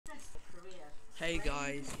Hey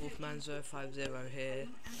guys, Wolfman050 here.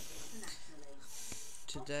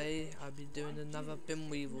 Today I'll be doing another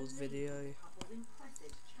binweevils video.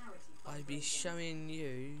 I'll be showing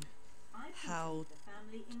you how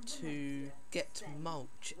to get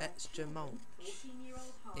mulch, extra mulch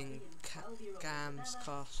in Gam's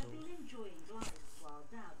Castle.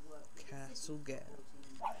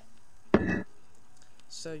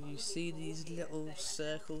 So you see these little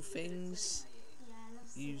circle things?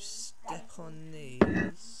 You step on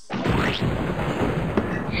these, jelly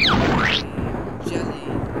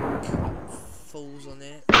falls on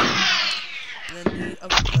it, and then the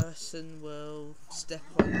other person will step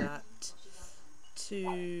on that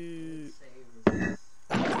to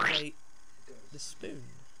activate the spoon.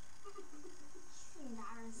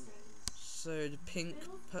 So the pink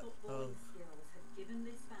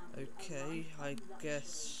okay, I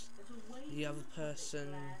guess the other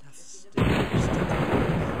person has to step on.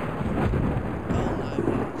 Oh no,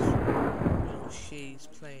 he or she's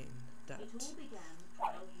playing that.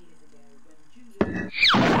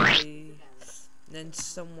 Okay. Then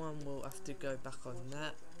someone will have to go back on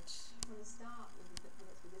that,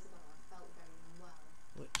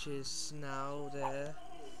 which is now there.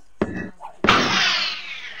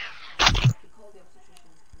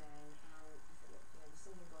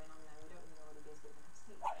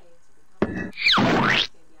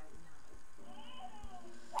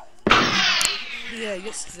 Yeah,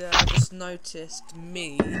 yesterday I just noticed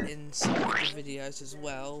me in some of the videos as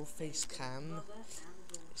well, face cam.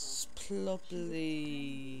 It's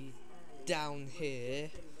probably down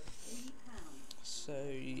here, so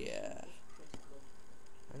yeah,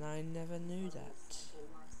 and I never knew that.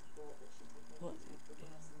 What?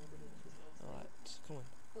 Alright, come on,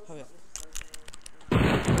 hurry up.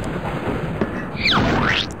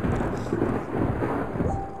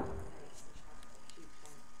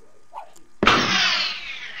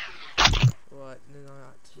 Right, then I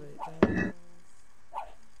activate that.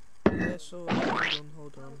 Yes, alright,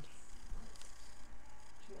 hold on.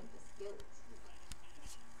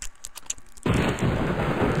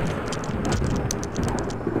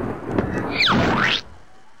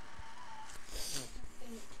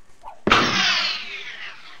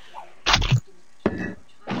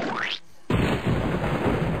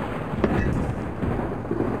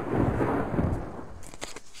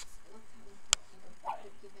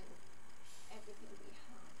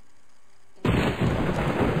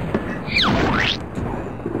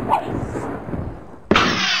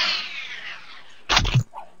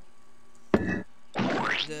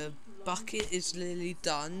 The bucket is nearly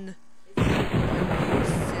done. When you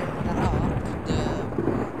fill that up,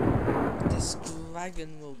 this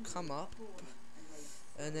dragon will come up,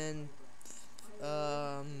 and then he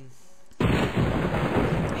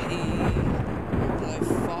will blow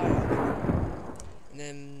fire, and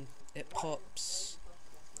then it pops,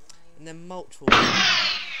 and then mulch will come.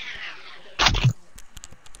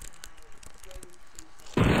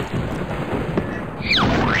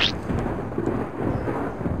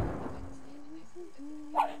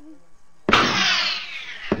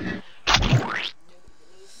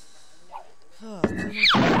 Oh,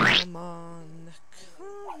 come on.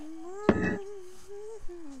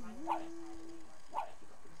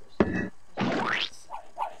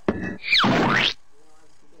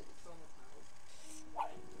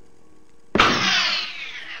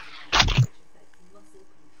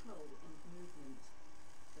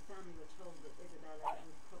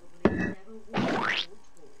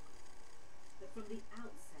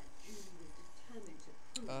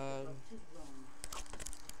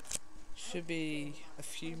 Should be a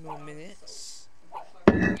few more minutes.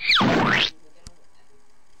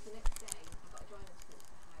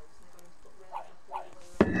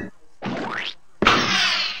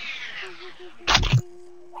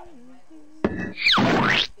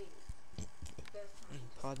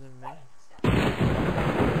 Pardon me.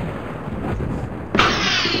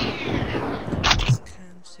 Just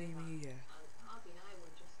can't see me yet.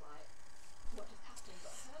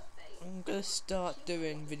 I'm gonna start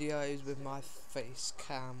doing videos with my face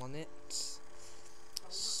cam on it.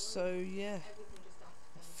 So yeah,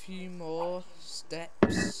 a few more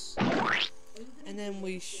steps and then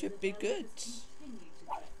we should be good.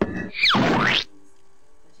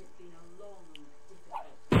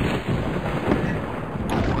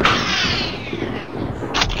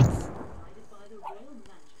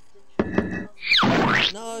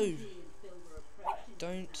 No!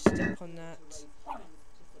 Don't step on that.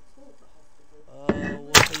 Oh,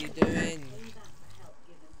 what are you doing?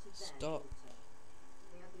 Stop.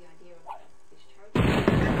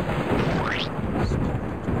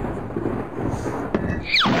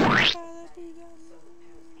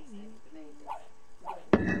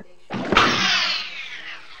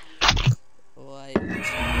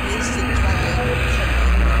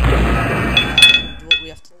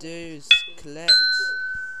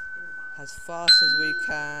 fast as we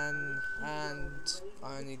can, and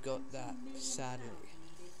I only got that, sadly.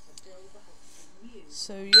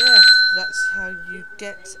 So yeah, that's how you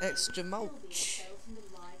get extra mulch.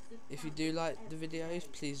 If you do like the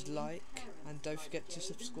videos, please like, and don't forget to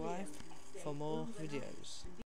subscribe for more videos.